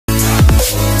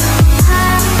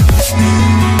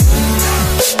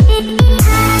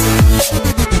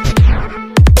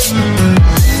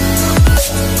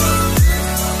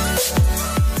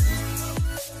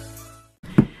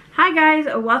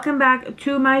welcome back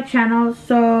to my channel.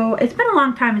 So it's been a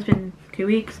long time. It's been 2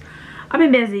 weeks. I've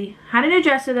been busy. Had a new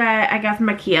dresser that I got from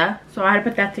IKEA, so I had to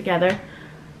put that together.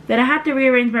 Then I had to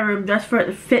rearrange my room just for it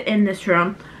to fit in this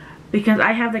room because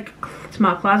I have like a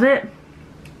small closet,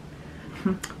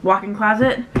 walk-in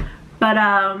closet. But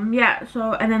yeah,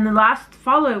 so and then the last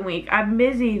following week I've been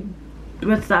busy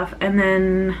with stuff, and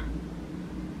then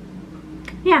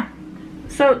yeah.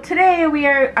 So today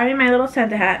I'm in my little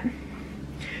Santa hat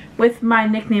with my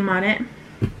nickname on it.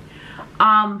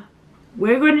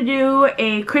 We're going to do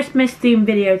a Christmas themed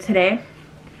video today.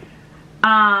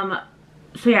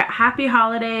 So yeah, happy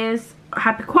holidays,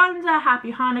 happy Kwanzaa,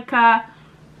 happy Hanukkah,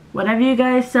 whatever you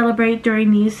guys celebrate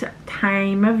during these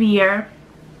time of year.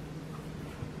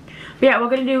 But yeah, we're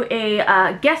going to do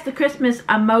a guess the Christmas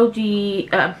emoji,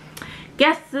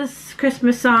 guess this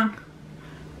Christmas song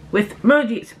with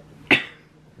emojis.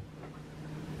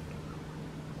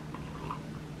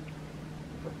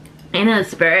 And in the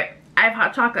spirit, I have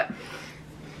hot chocolate.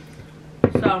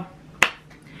 So,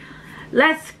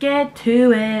 let's get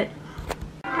to it.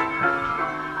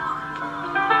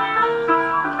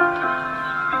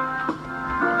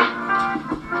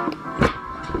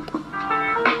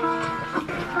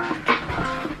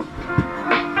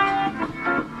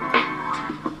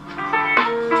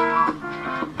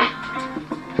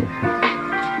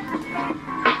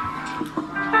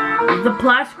 The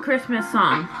Plush Christmas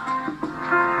song.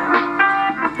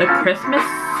 The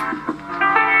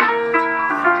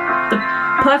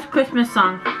Plush Christmas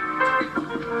song.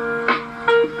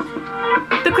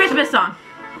 The Christmas song.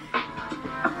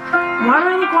 Why do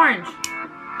I look orange?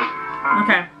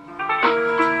 Okay.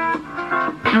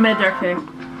 I'm in a dark shade.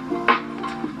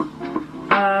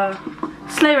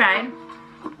 Sleigh Ride.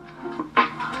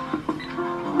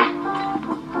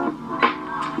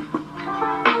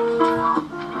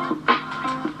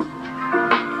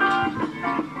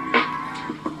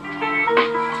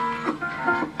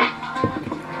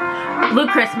 Blue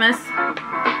Christmas.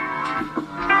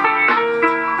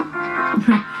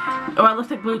 Oh, it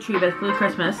looks like Blue Tree, but it's Blue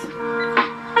Christmas.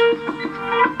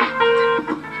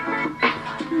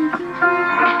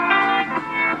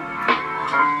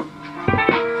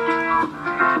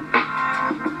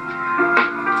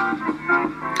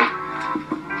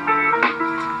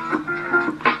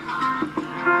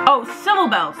 Oh, Civil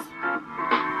Bells.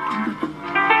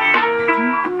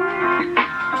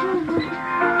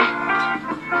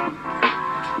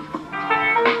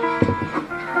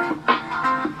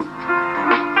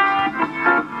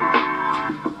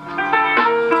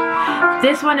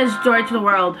 This one is Joy to the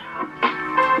World.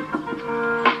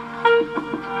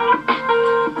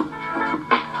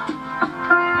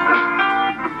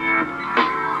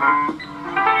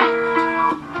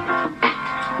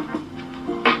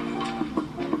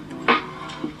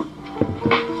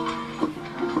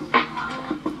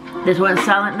 This one's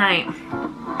Silent Night.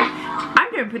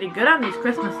 I'm doing pretty good on these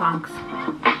Christmas songs.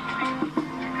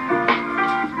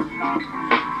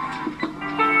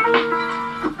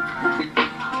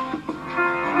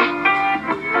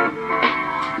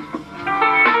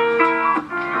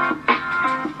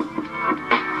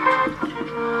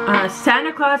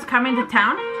 Santa Claus Coming to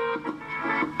Town.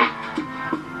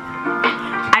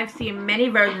 I've seen many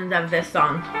versions of this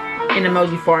song in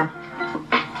emoji form.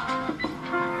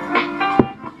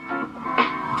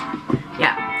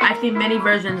 Yeah, I've seen many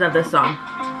versions of this song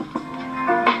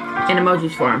in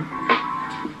emojis form.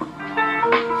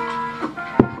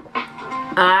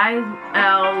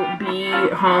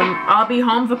 I'll be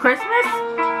home for Christmas.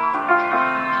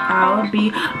 I'll be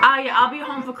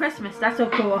home for Christmas. That's so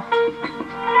cool.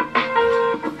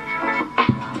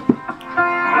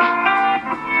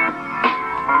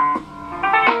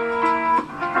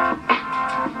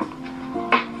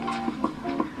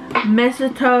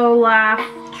 Mistletoe Laugh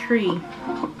Tree.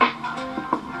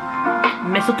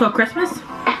 Mistletoe Christmas?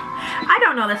 I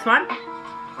don't know this one.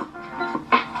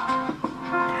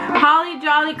 Holly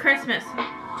Jolly Christmas.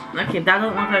 Okay, that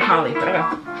doesn't look like holly, but okay.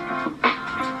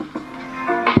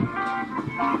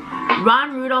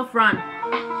 Run Rudolph Run.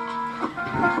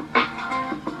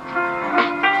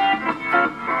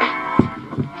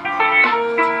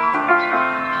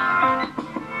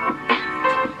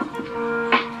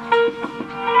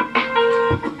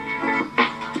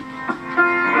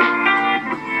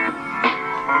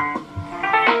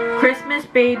 Christmas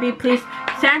baby, please.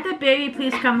 Santa baby,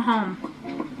 please come home.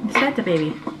 Santa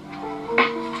baby.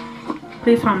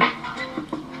 Please home.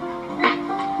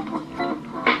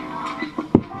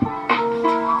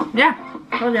 Yeah,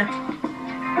 told ya.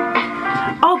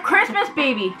 Oh, Christmas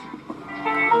baby.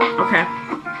 Okay.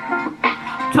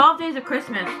 12 Days of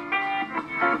Christmas.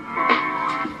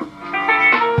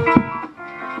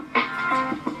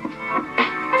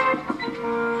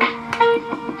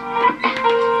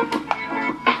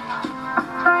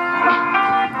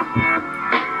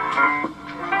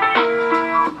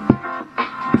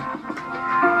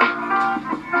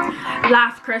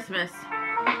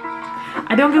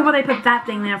 I don't get why they put that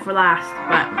thing there for last,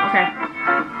 but okay.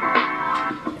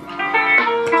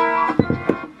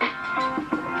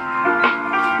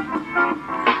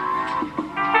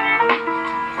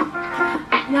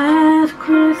 Last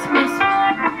Christmas.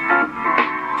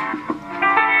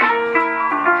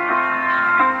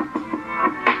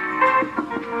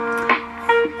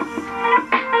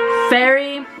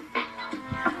 Fairy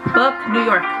Book, New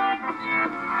York.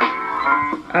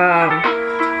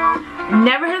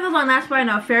 Never heard the song, that's why I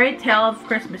know. Fairy Tale of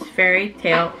Christmas. Fairy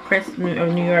Tale Christmas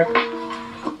of New York.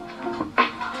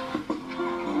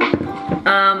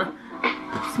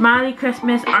 Smiley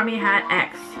Christmas, Army Hat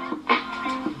X.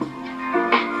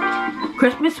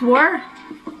 Christmas War?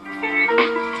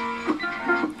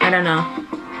 I don't know.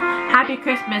 Happy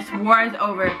Christmas, war is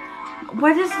over.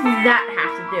 What does that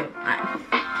have to do?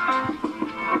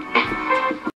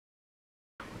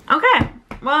 Okay,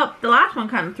 well, the last one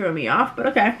kind of threw me off, but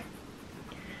okay.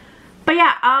 But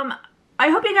yeah, I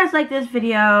hope you guys like this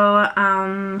video.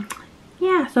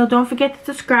 Yeah, so don't forget to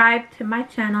subscribe to my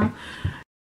channel.